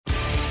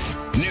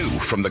New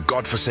from the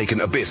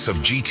godforsaken abyss of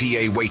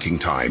GTA waiting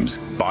times,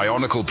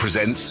 Bionicle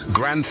presents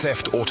Grand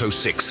Theft Auto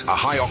 6, a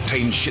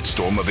high-octane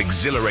shitstorm of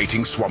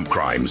exhilarating swamp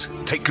crimes.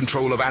 Take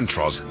control of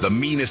Antros, the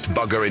meanest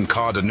bugger in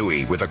Carda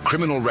Nui, with a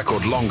criminal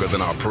record longer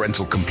than our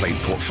parental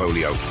complaint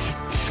portfolio.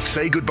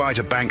 Say goodbye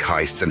to bank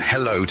heists and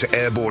hello to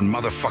airborne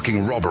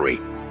motherfucking robbery.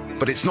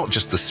 But it's not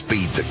just the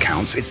speed that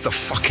counts, it's the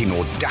fucking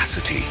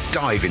audacity.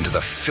 Dive into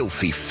the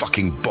filthy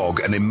fucking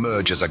bog and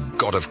emerge as a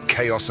god of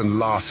chaos and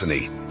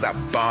larceny. That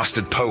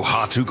bastard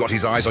Pohatu got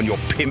his eyes on your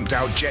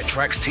pimped-out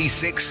Jettrax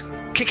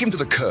T6? Kick him to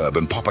the curb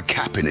and pop a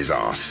cap in his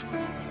ass.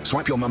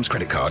 Swipe your mum's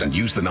credit card and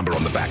use the number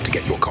on the back to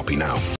get your copy now.